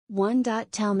1.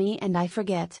 Tell me and I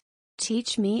forget.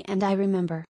 Teach me and I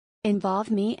remember. Involve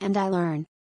me and I learn.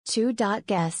 2.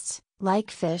 Guests,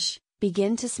 like fish,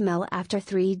 begin to smell after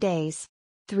 3 days.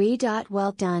 3.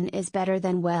 Well done is better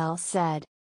than well said.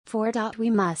 4. We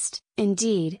must,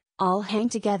 indeed, all hang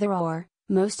together or,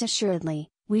 most assuredly,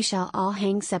 we shall all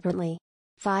hang separately.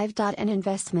 5. An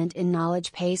investment in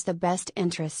knowledge pays the best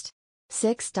interest.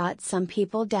 6. Some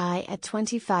people die at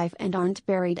 25 and aren't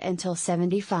buried until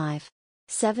 75.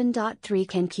 7. 3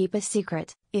 can keep a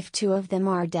secret, if 2 of them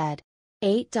are dead.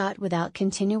 8. Without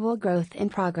continual growth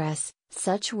and progress,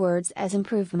 such words as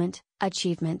improvement,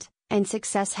 achievement, and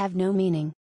success have no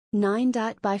meaning. 9.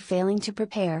 By failing to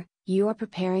prepare, you are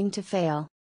preparing to fail.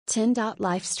 10.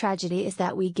 Life's tragedy is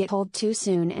that we get old too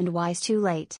soon and wise too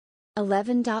late.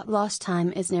 11. Lost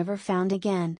time is never found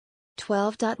again.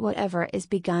 12. Whatever is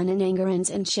begun in anger ends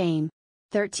in shame.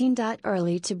 13.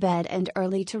 Early to bed and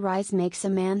early to rise makes a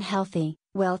man healthy,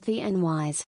 wealthy and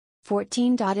wise.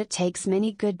 14. It takes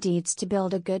many good deeds to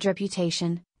build a good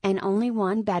reputation, and only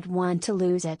one bad one to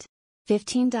lose it.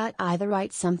 15. Either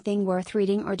write something worth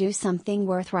reading or do something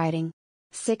worth writing.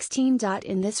 16.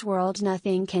 In this world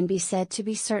nothing can be said to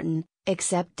be certain,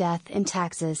 except death and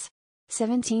taxes.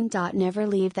 17. Never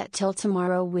leave that till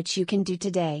tomorrow which you can do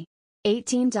today.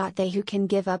 18. They who can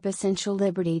give up essential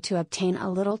liberty to obtain a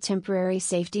little temporary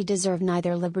safety deserve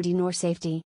neither liberty nor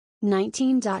safety.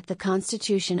 19. The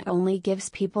Constitution only gives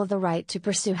people the right to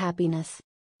pursue happiness.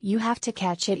 You have to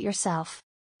catch it yourself.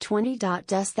 20.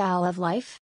 Dost thou love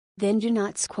life? Then do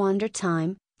not squander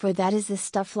time, for that is the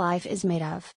stuff life is made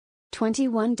of.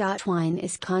 21. Wine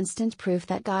is constant proof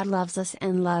that God loves us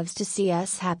and loves to see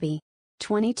us happy.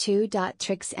 22.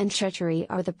 Tricks and treachery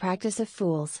are the practice of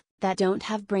fools, that don't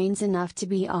have brains enough to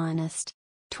be honest.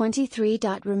 23.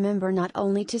 Remember not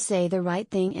only to say the right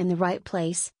thing in the right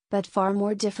place, but far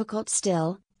more difficult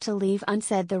still, to leave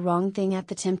unsaid the wrong thing at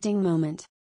the tempting moment.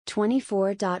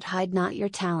 24. Hide not your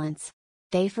talents.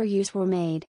 They for use were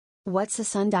made. What's a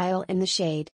sundial in the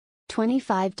shade?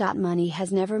 25. Money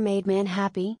has never made man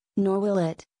happy, nor will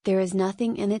it, there is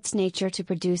nothing in its nature to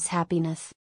produce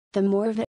happiness. The more of it